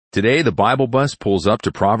Today, the Bible bus pulls up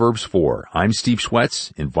to Proverbs 4. I'm Steve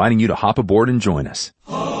Schwetz, inviting you to hop aboard and join us.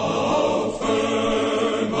 How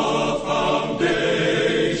firm a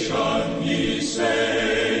foundation, ye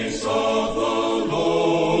saints of the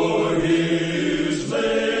Lord, is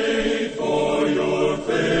laid for your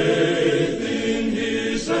faith in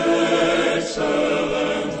His excellent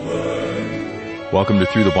word. Welcome to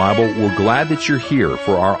Through the Bible. We're glad that you're here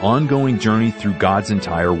for our ongoing journey through God's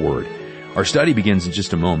entire Word. Our study begins in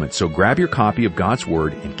just a moment, so grab your copy of God's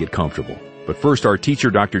Word and get comfortable. But first, our teacher,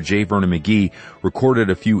 Dr. J. Vernon McGee, recorded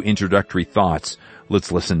a few introductory thoughts.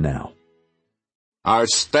 Let's listen now. Our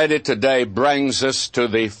study today brings us to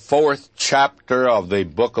the 4th chapter of the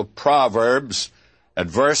book of Proverbs at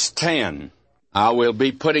verse 10. I will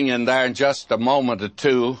be putting in there in just a moment or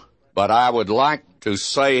two, but I would like to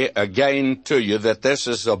say again to you that this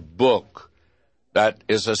is a book that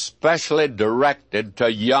is especially directed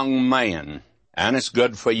to young men, and it's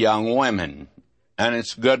good for young women, and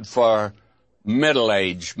it's good for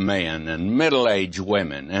middle-aged men and middle-aged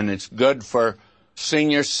women, and it's good for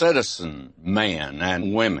senior citizen men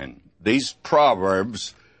and women. These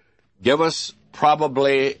Proverbs give us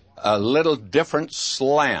probably a little different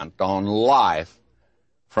slant on life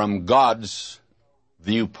from God's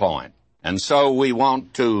viewpoint. And so we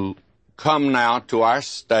want to come now to our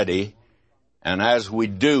study. And as we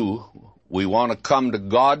do, we want to come to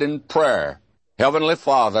God in prayer. Heavenly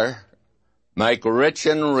Father, make rich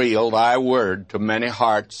and real thy word to many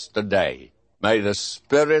hearts today. May the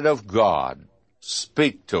Spirit of God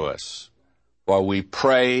speak to us, for we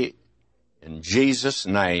pray in Jesus'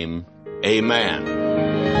 name, amen.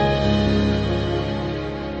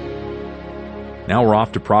 Now we're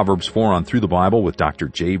off to Proverbs 4 on Through the Bible with Dr.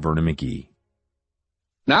 J. Vernon McGee.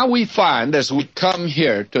 Now we find, as we come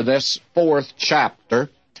here to this 4th chapter,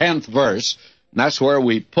 10th verse, and that's where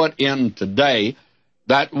we put in today,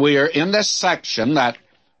 that we are in this section that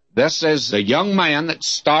this is a young man that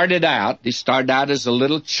started out. He started out as a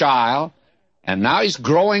little child, and now he's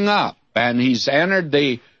growing up, and he's entered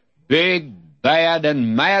the big, bad,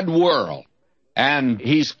 and mad world. And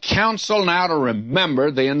he's counseled now to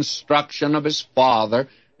remember the instruction of his father,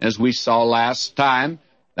 as we saw last time,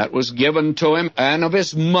 that was given to him, and of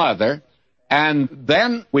his mother. And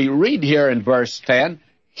then we read here in verse 10,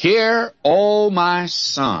 Hear, O my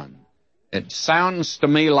son. It sounds to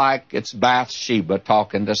me like it's Bathsheba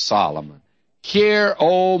talking to Solomon. Hear,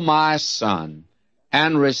 O my son,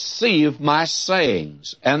 and receive my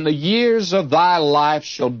sayings, and the years of thy life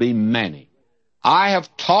shall be many. I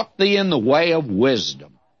have taught thee in the way of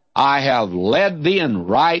wisdom. I have led thee in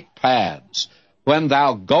right paths. When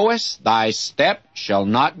thou goest, thy step shall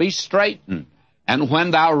not be straitened, and when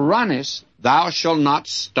thou runnest, thou shalt not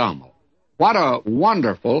stumble. What a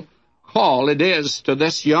wonderful call it is to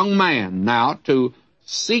this young man now to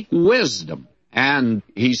seek wisdom. And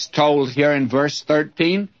he's told here in verse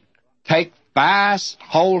 13, Take fast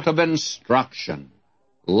hold of instruction.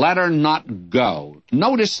 Let her not go.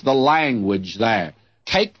 Notice the language there.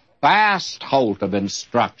 Take fast hold of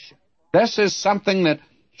instruction. This is something that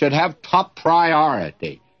should have top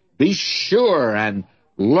priority. Be sure and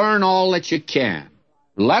learn all that you can.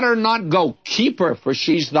 Let her not go. Keep her, for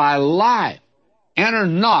she's thy life. Enter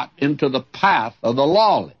not into the path of the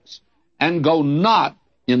lawless, and go not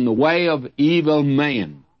in the way of evil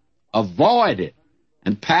men. Avoid it,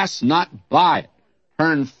 and pass not by it.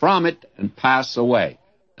 Turn from it, and pass away.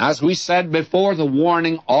 As we said before, the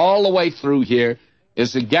warning all the way through here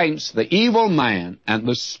is against the evil man and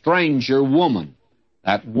the stranger woman.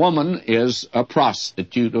 That woman is a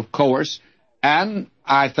prostitute, of course, and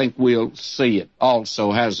I think we'll see it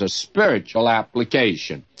also has a spiritual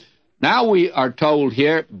application. Now we are told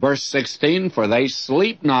here, verse 16, For they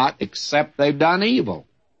sleep not except they've done evil,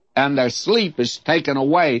 and their sleep is taken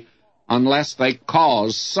away unless they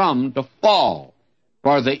cause some to fall.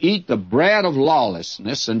 For they eat the bread of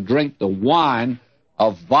lawlessness and drink the wine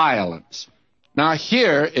of violence. Now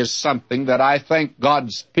here is something that I think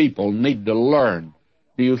God's people need to learn.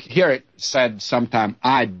 You hear it said sometime,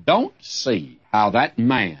 I don't see how that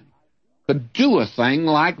man could do a thing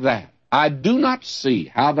like that. I do not see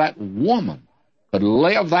how that woman could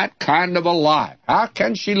live that kind of a life. How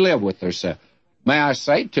can she live with herself? May I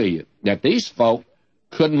say to you that these folk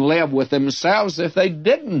couldn't live with themselves if they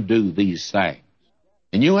didn't do these things.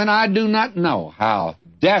 And you and I do not know how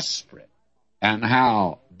desperate and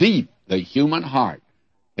how deep the human heart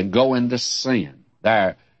can go into sin.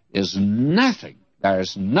 There is nothing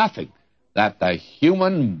that the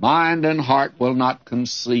human mind and heart will not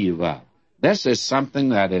conceive of. This is something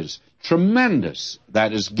that is tremendous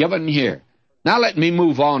that is given here. Now let me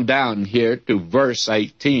move on down here to verse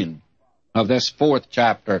 18. of this 4th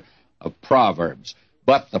chapter of Proverbs.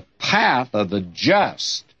 But the path of the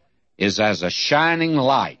just is as a shining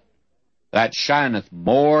light that shineth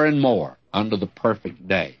more and more unto the perfect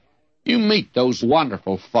day. You meet those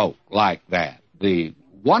wonderful folk like that, the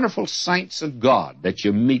wonderful saints of God that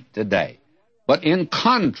you meet today. But in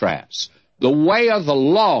contrast, the way of the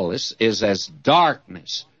lawless is as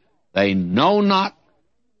darkness. They know not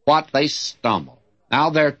what they stumble. Now,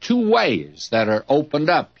 there are two ways that are opened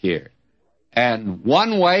up here. And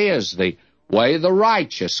one way is the way the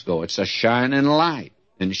righteous go. It's a shining light,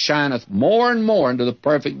 and shineth more and more into the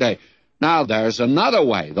perfect day. Now, there's another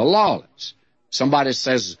way, the lawless. Somebody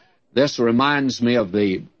says, this reminds me of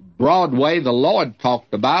the broad way the Lord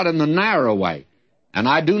talked about and the narrow way. And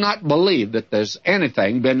I do not believe that there's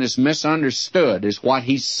anything been as misunderstood as what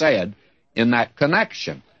he said in that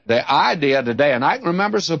connection. The idea today, and I can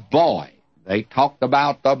remember as a boy, they talked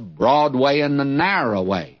about the broad way and the narrow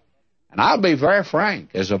way. And I'll be very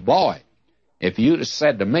frank, as a boy, if you'd have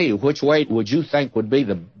said to me, which way would you think would be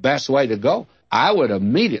the best way to go, I would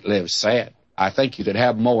immediately have said, I think you could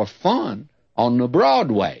have more fun on the broad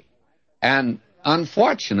way. And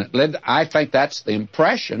unfortunately, I think that's the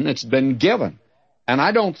impression that's been given. And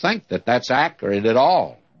I don't think that that's accurate at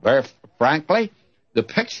all. Very frankly, the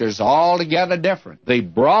picture's altogether different. The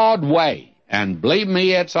broad way, and believe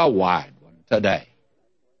me, it's a wide one today.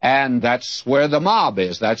 And that's where the mob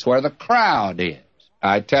is. That's where the crowd is.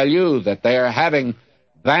 I tell you that they are having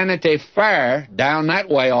Vanity Fair down that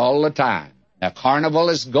way all the time. The carnival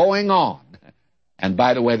is going on. And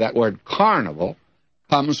by the way, that word carnival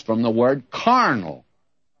comes from the word carnal,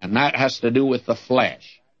 and that has to do with the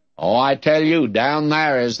flesh. Oh, I tell you, down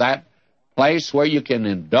there is that place where you can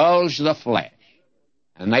indulge the flesh,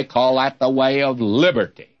 and they call that the way of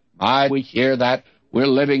liberty. We hear that we're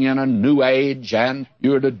living in a new age, and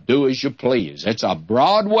you're to do as you please. It's a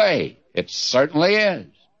broad way. It certainly is.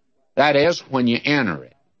 That is, when you enter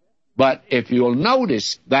it. But if you'll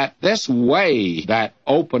notice that this way that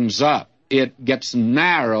opens up, it gets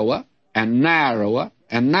narrower and narrower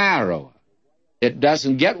and narrower. It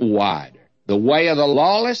doesn't get wider. The way of the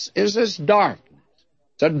lawless is as darkness.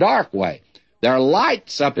 It's a dark way. There are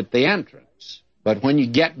lights up at the entrance, but when you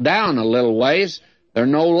get down a little ways, there are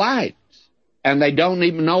no lights, and they don't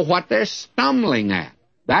even know what they're stumbling at.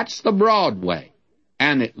 That's the broad way,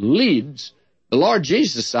 and it leads. The Lord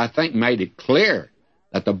Jesus, I think, made it clear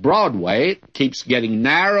that the broad way keeps getting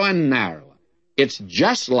narrower and narrower. It's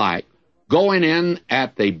just like going in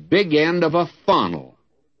at the big end of a funnel,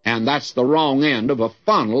 and that's the wrong end of a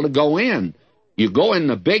funnel to go in. You go in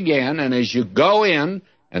the big end, and as you go in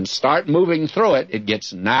and start moving through it, it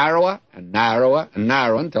gets narrower and narrower and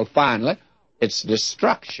narrower until finally it's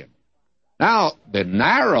destruction. Now, the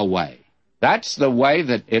narrow way, that's the way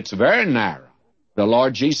that it's very narrow. The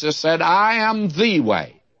Lord Jesus said, I am the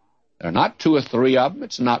way. There are not two or three of them.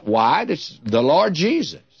 It's not wide. It's the Lord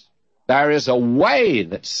Jesus. There is a way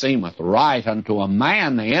that seemeth right unto a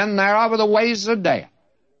man, the end thereof are the ways of death.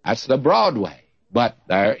 That's the broad way. But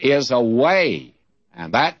there is a way,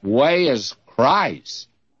 and that way is Christ.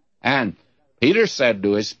 And Peter said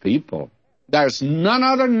to his people, there's none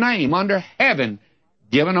other name under heaven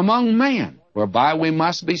given among men whereby we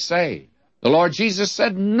must be saved. The Lord Jesus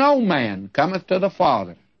said, no man cometh to the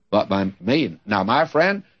Father but by me. Now, my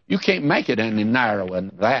friend, you can't make it any narrower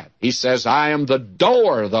than that. He says, I am the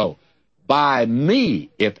door, though. By me,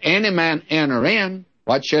 if any man enter in,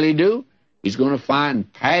 what shall he do? He's going to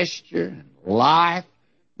find pasture and life.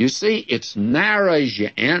 You see, it's narrow as you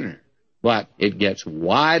enter, but it gets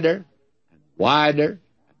wider and wider and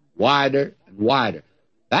wider and wider.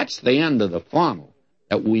 That's the end of the funnel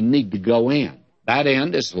that we need to go in. That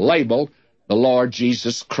end is labeled the Lord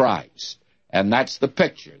Jesus Christ. And that's the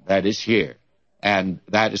picture that is here. And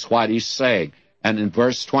that is what he's saying. And in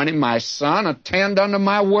verse 20, my son, attend unto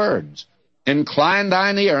my words. Incline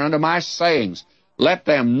thine ear unto my sayings. Let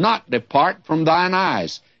them not depart from thine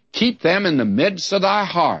eyes. Keep them in the midst of thy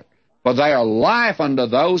heart. For they are life unto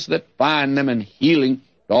those that find them, and healing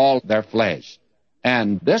to all their flesh.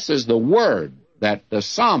 And this is the word that the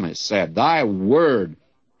psalmist said, thy word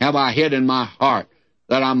have I hid in my heart,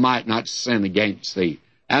 that I might not sin against thee.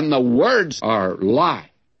 And the words are life.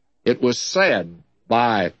 It was said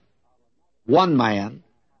by one man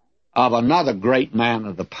of another great man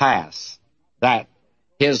of the past that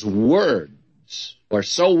his words were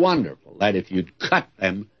so wonderful that if you'd cut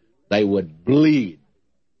them, they would bleed.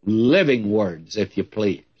 Living words, if you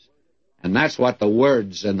please. And that's what the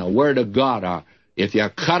words in the Word of God are. If you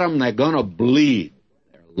cut them, they're going to bleed.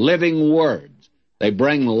 They're living words. They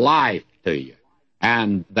bring life to you.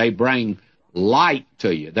 And they bring light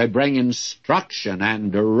to you. They bring instruction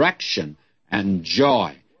and direction. and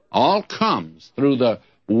joy. All comes through the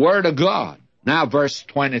Word of God. Now, verse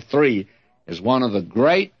 23 is one of the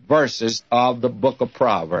great verses of the book of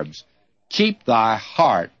Proverbs. Keep thy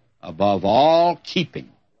heart above all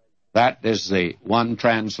keeping. That is the one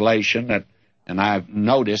translation that, and I've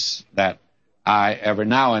noticed that I every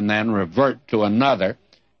now and then revert to another.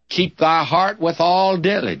 Keep thy heart with all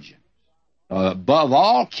diligence, above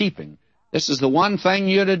all keeping. This is the one thing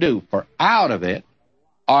you're to do, for out of it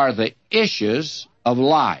are the issues of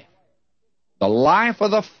life. The life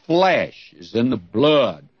of the flesh is in the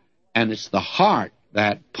blood, and it's the heart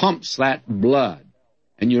that pumps that blood.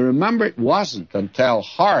 And you remember it wasn't until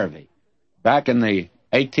Harvey, back in the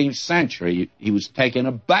 18th century, he was taking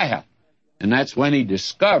a bath, and that's when he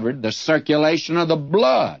discovered the circulation of the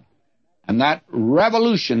blood, and that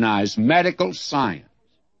revolutionized medical science.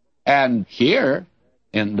 And here,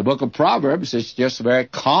 in the book of Proverbs, it's just very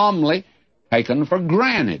calmly taken for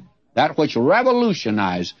granted, that which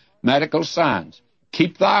revolutionized medical science.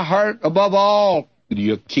 Keep thy heart above all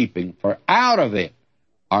your keeping, for out of it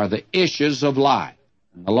are the issues of life.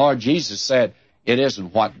 And the Lord Jesus said, it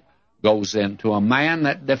isn't what goes into a man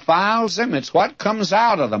that defiles him, it's what comes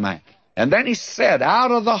out of the man. And then he said,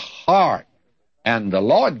 out of the heart. And the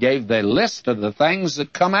Lord gave the list of the things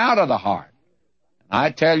that come out of the heart. I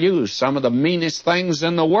tell you, some of the meanest things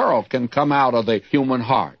in the world can come out of the human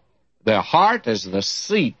heart. The heart is the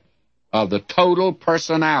seat of the total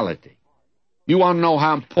personality. You want to know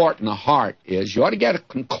how important the heart is, you ought to get a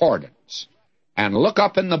concordance and look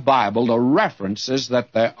up in the Bible the references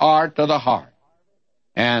that there are to the heart.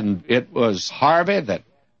 And it was Harvey that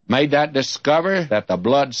made that discovery that the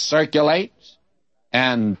blood circulates.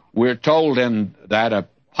 And we're told in that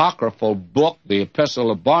apocryphal book, the Epistle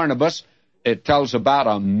of Barnabas, it tells about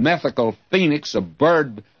a mythical phoenix, a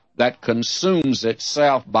bird that consumes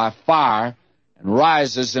itself by fire and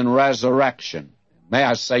rises in resurrection. May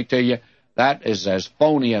I say to you, that is as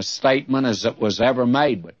phony a statement as it was ever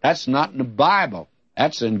made. But that's not in the Bible.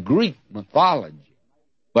 That's in Greek mythology.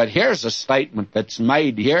 But here's a statement that's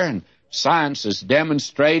made here, and science has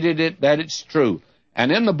demonstrated it, that it's true.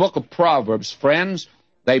 And in the book of Proverbs, friends,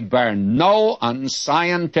 they bear no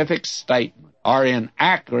unscientific statement or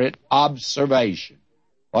inaccurate observation.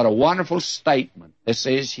 What a wonderful statement this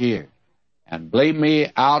is here. And believe me,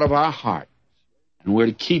 out of our hearts. And we're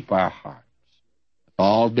to keep our hearts with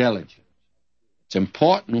all diligence. It's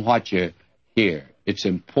important what you hear. It's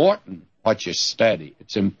important what you study.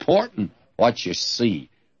 It's important what you see.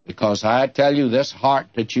 Because I tell you, this heart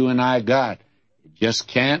that you and I got, it just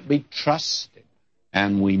can't be trusted.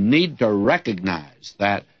 And we need to recognize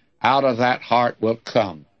that out of that heart will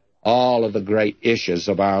come all of the great issues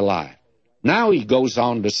of our life. Now he goes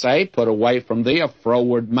on to say, put away from thee a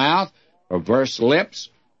froward mouth, perverse lips,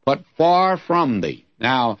 put far from thee.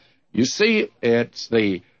 Now, you see, it's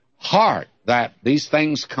the heart that these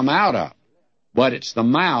things come out of, but it's the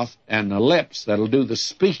mouth and the lips that'll do the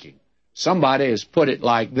speaking. Somebody has put it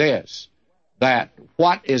like this, that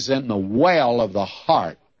what is in the well of the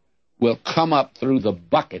heart will come up through the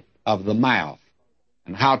bucket of the mouth.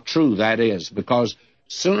 And how true that is, because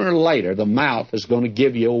sooner or later the mouth is going to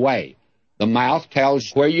give you away. The mouth tells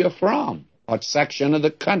you where you're from, what section of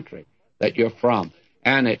the country that you're from,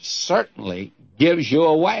 and it certainly gives you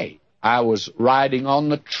away. I was riding on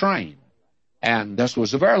the train, and this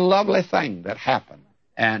was a very lovely thing that happened.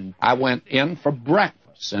 And I went in for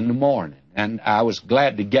breakfast in the morning, and I was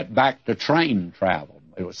glad to get back to train travel.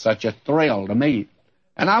 It was such a thrill to me.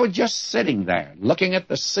 And I was just sitting there looking at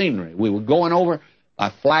the scenery. We were going over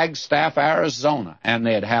Flagstaff, Arizona, and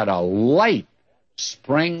they had had a late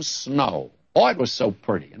spring snow. Oh, it was so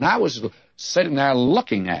pretty. And I was sitting there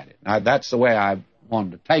looking at it. Now, that's the way I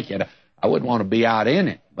wanted to take it. I wouldn't want to be out in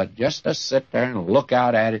it, but just to sit there and look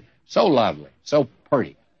out at it. So lovely, so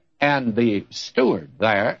pretty. And the steward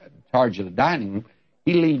there, in charge of the dining room,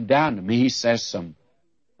 he leaned down to me. He says, some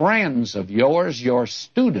friends of yours, your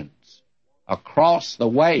students, across the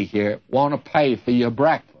way here, want to pay for your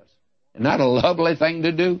breakfast. Isn't that a lovely thing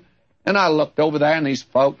to do? And I looked over there, and these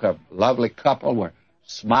folk, a lovely couple, were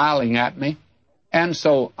smiling at me. And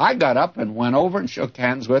so I got up and went over and shook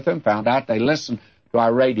hands with them, found out they listened to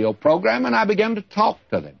our radio program, and I began to talk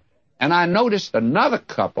to them. And I noticed another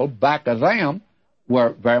couple back of them were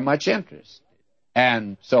very much interested.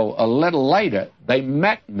 And so a little later, they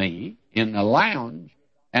met me in the lounge,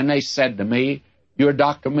 and they said to me, "You're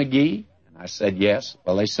Dr. McGee?" And I said, "Yes."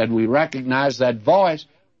 Well, they said, "We recognize that voice.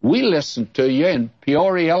 We listened to you in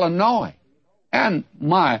Peoria, Illinois." And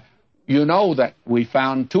you know that we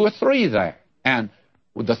found 2 or 3 there. And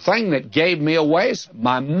the thing that gave me away is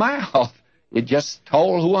my mouth. It just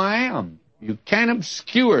told who I am. You can't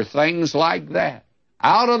obscure things like that.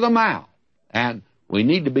 Out of the mouth. And we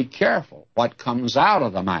need to be careful what comes out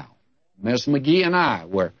of the mouth. Miss McGee and I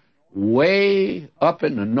were way up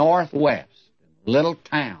in the Northwest, a little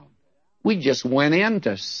town. We just went in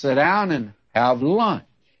to sit down and have lunch.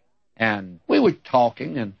 And we were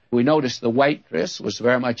talking, and we noticed the waitress was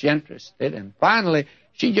very much interested. And finally,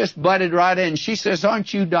 she just butted right in. She says,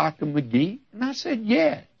 "Aren't you Dr. McGee?" And I said,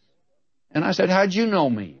 "Yes." And I said, "How'd you know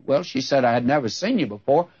me?" Well, she said, "I had never seen you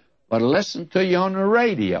before, but I listened to you on the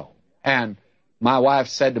radio." And my wife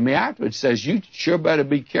said to me afterwards, says, "You sure better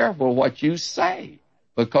be careful what you say,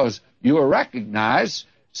 because you are recognized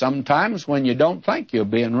sometimes when you don't think you're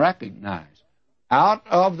being recognized." Out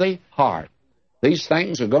of the heart. These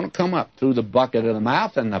things are going to come up through the bucket of the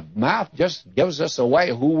mouth, and the mouth just gives us away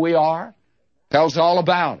who we are, tells all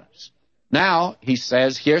about us. Now, he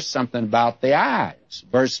says, here's something about the eyes.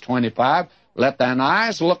 Verse 25, "Let thine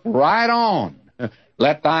eyes look right on.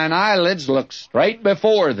 Let thine eyelids look straight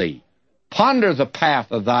before thee. Ponder the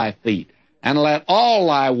path of thy feet, and let all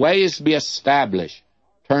thy ways be established.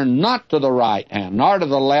 Turn not to the right hand, nor to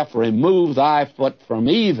the left. Remove thy foot from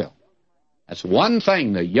evil." That's one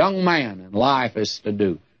thing the young man in life is to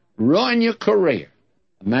do. Ruin your career.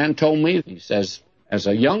 A man told me, he says, as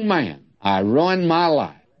a young man, I ruined my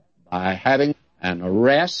life by having an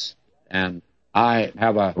arrest, and I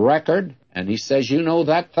have a record, and he says, you know,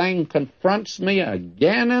 that thing confronts me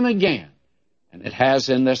again and again, and it has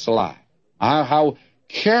in this life. How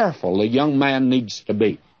careful a young man needs to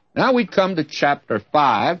be. Now we come to chapter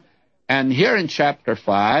 5, and here in chapter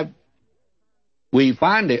 5, we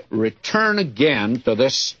find it return again to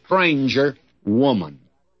this stranger woman.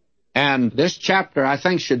 And this chapter, I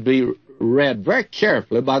think, should be read very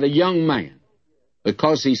carefully by the young man,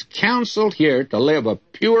 because he's counseled here to live a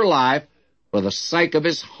pure life for the sake of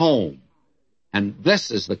his home. And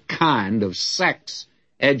this is the kind of sex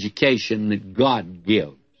education that God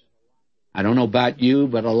gives. I don't know about you,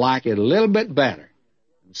 but I like it a little bit better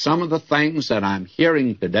than some of the things that I'm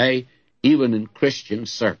hearing today, even in Christian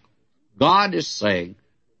circles. God is saying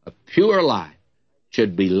a pure life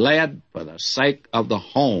should be led for the sake of the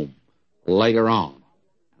home later on.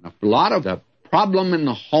 And a lot of the problem in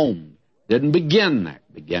the home didn't begin there.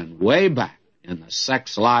 It began way back in the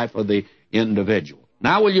sex life of the individual.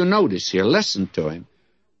 Now will you notice here, listen to him.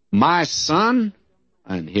 "My son,"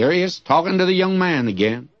 and here he is talking to the young man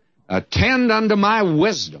again, "attend unto my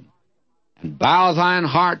wisdom, and bow thine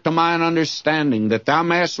heart to mine understanding, that thou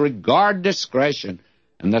mayest regard discretion,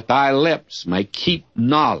 and that thy lips may keep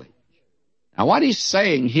knowledge." Now what he's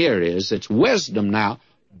saying here is, it's wisdom now,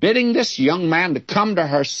 bidding this young man to come to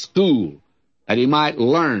her school, that he might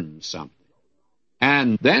learn something.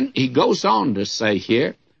 And then he goes on to say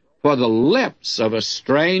here, "For the lips of a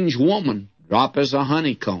strange woman drop as a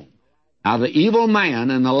honeycomb." Now the evil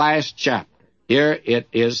man in the last chapter, here it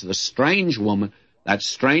is the strange woman. That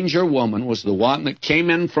stranger woman was the one that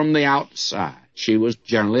came in from the outside. She was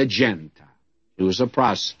generally a Gentile. She was a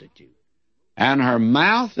prostitute. And her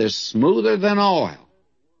mouth is smoother than oil,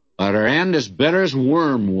 but her end is bitter as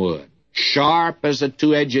wormwood, sharp as a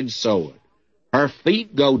two-edged sword. Her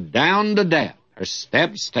feet go down to death. Her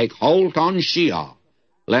steps take hold on Sheol.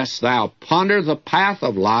 Lest thou ponder the path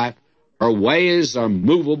of life, her ways are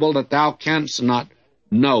movable that thou canst not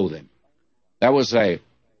know them. There was a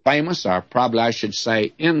famous, or probably I should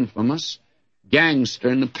say infamous, gangster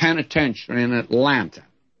in the penitentiary in Atlanta.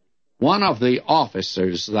 One of the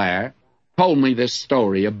officers there told me this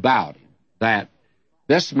story about him, that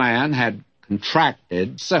this man had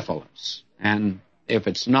contracted syphilis, and if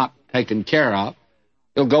it's not taken care of,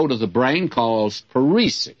 it'll go to the brain, cause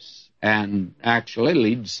paresis, and actually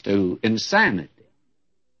leads to insanity.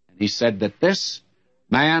 And he said that this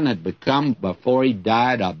man had become, before he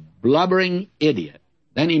died, a blubbering idiot.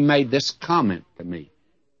 Then he made this comment to me.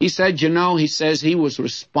 He said, you know, he says he was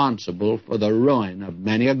responsible for the ruin of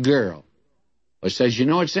many a girl. He says, you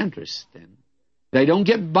know, it's interesting. They don't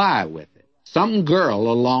get by with it. Some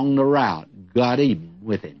girl along the route got even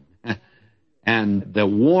with him. And the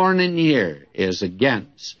warning here is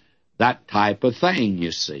against that type of thing,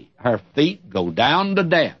 you see. Her feet go down to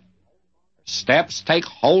death. Her steps take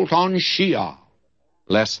hold on Sheol.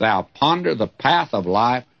 Lest thou ponder the path of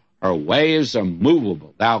life, her ways are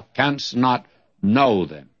movable. Thou canst not know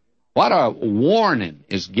them. What a warning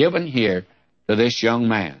is given here to this young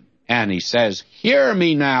man. And he says, hear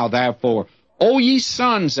me now, therefore, O ye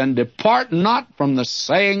sons, and depart not from the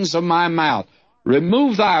sayings of my mouth.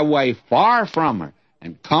 Remove thy way far from her,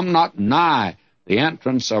 and come not nigh the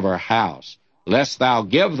entrance of her house, lest thou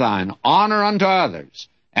give thine honor unto others,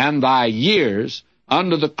 and thy years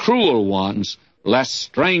unto the cruel ones, lest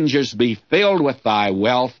strangers be filled with thy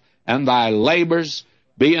wealth, and thy labors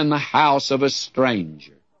be in the house of a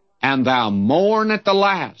stranger. And thou mourn at the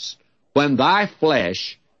last, when thy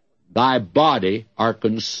flesh, thy body are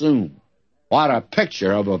consumed. What a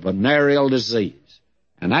picture of a venereal disease.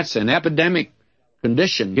 And that's an epidemic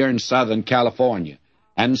condition here in Southern California.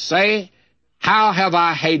 And say, how have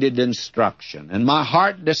I hated instruction, and my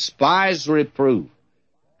heart despised reproof?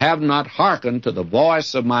 Have not hearkened to the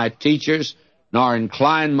voice of my teachers, nor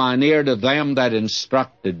inclined mine ear to them that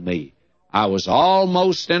instructed me. I was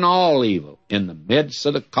almost in all evil in the midst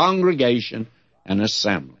of the congregation and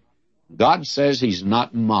assembly. God says He's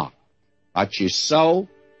not mocked. What you sow,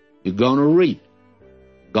 you're going to reap.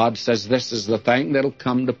 God says this is the thing that'll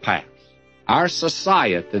come to pass. Our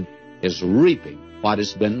society is reaping what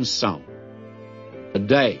has been sown.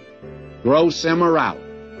 Today, gross immorality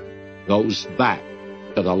goes back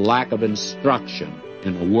to the lack of instruction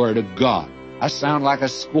in the Word of God. I sound like a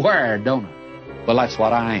square, don't I? Well, that's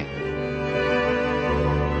what I am.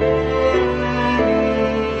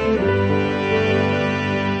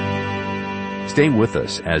 Stay with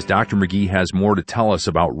us as Dr. McGee has more to tell us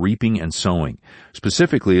about reaping and sowing,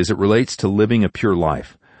 specifically as it relates to living a pure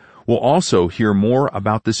life. We'll also hear more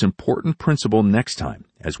about this important principle next time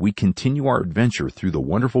as we continue our adventure through the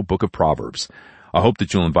wonderful book of Proverbs. I hope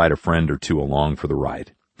that you'll invite a friend or two along for the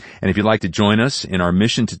ride. And if you'd like to join us in our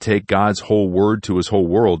mission to take God's whole word to His whole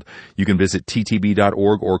world, you can visit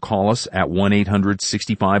ttb.org or call us at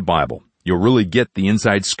 1-800-65-BIBLE. You'll really get the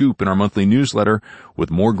inside scoop in our monthly newsletter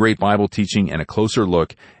with more great Bible teaching and a closer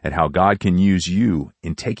look at how God can use you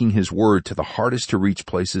in taking His word to the hardest to reach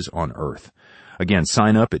places on earth. Again,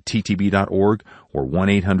 sign up at ttb.org or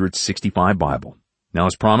 1-800-65-BIBLE. Now,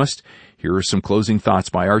 as promised, here are some closing thoughts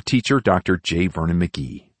by our teacher, Dr. J. Vernon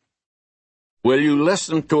McGee. Will you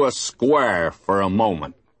listen to a square for a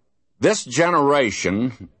moment? This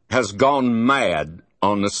generation has gone mad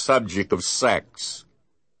on the subject of sex.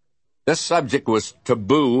 This subject was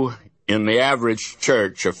taboo in the average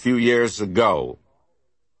church a few years ago.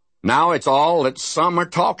 Now it's all that some are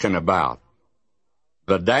talking about.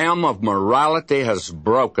 The dam of morality has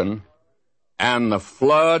broken, and the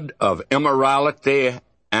flood of immorality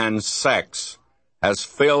and sex has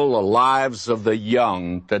filled the lives of the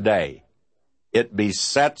young today. It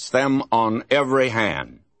besets them on every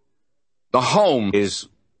hand. The home is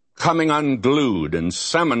coming unglued, and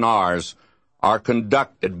seminars are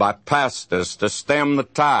conducted by pastors to stem the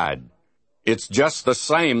tide. It's just the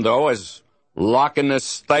same, though, as locking the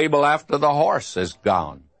stable after the horse is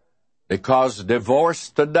gone. Because divorce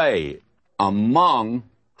today among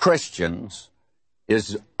Christians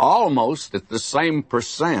is almost at the same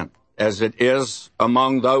percent as it is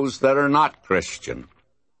among those that are not Christian.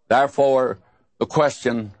 Therefore, the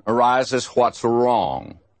question arises, what's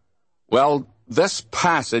wrong? Well, this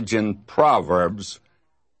passage in Proverbs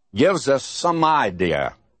gives us some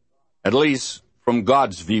idea, at least from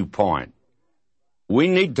God's viewpoint. We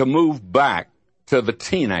need to move back to the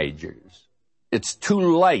teenagers. It's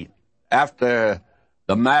too late after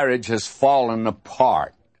the marriage has fallen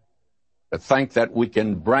apart to think that we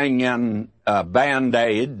can bring in a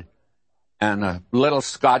Band-Aid and a little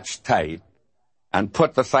Scotch tape and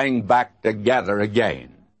put the thing back together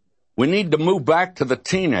again. We need to move back to the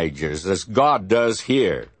teenagers as God does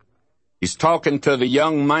here. He's talking to the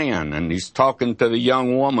young man, and He's talking to the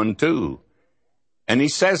young woman, too. And He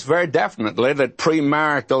says very definitely that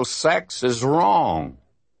premarital sex is wrong.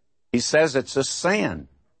 He says it's a sin.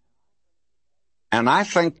 And I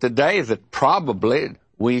think today that probably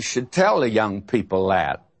we should tell the young people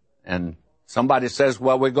that. And somebody says,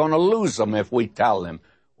 well, we're going to lose them if we tell them.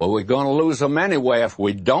 Well, we're going to lose them anyway if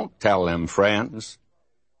we don't tell them, friends.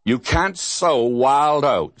 You can't sow wild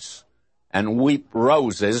oats and weep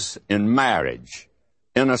roses in marriage.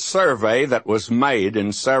 In a survey that was made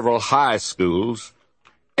in several high schools,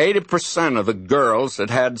 80% of the girls that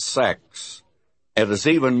had sex, it is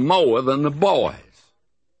even more than the boys.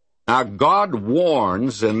 Now, God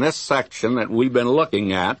warns in this section that we've been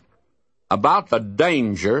looking at about the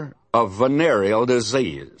danger of venereal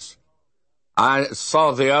disease. I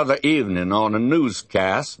saw the other evening on a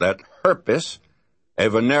newscast that herpes, a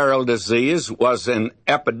venereal disease, was in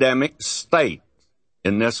epidemic state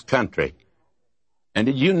in this country. And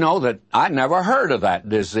did you know that I never heard of that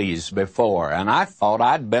disease before, and I thought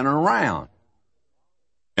I'd been around.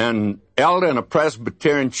 An elder in a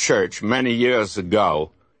Presbyterian church many years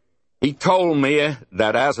ago, he told me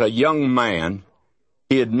that as a young man,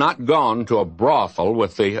 he had not gone to a brothel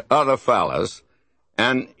with the other fellas,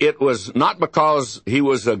 and it was not because he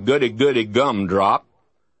was a goody-goody gumdrop,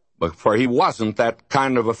 for he wasn't that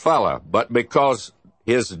kind of a fella, but because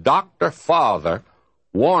his doctor father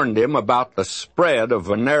warned him about the spread of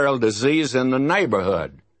venereal disease in the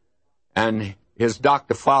neighborhood. And his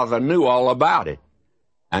doctor father knew all about it.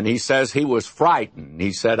 And he says he was frightened.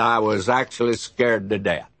 He said, I was actually scared to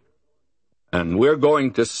death. And we're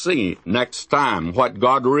going to see next time what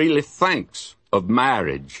God really thinks of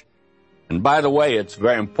marriage. And by the way, it's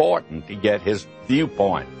very important to get his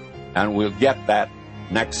viewpoint. And we'll get that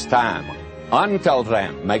next time. Until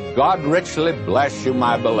then, may God richly bless you,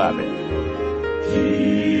 my beloved.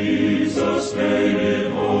 Jesus made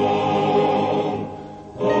it home,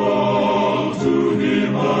 all to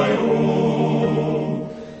him I owe.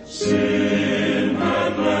 Sin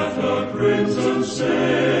had left a crimson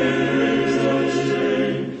stain,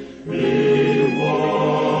 he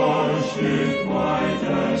washed it white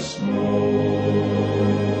as snow.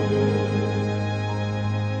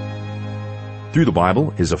 Through the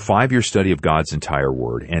Bible is a 5-year study of God's entire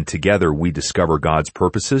Word, and together we discover God's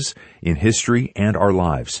purposes in history and our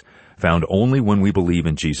lives, found only when we believe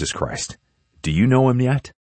in Jesus Christ. Do you know Him yet?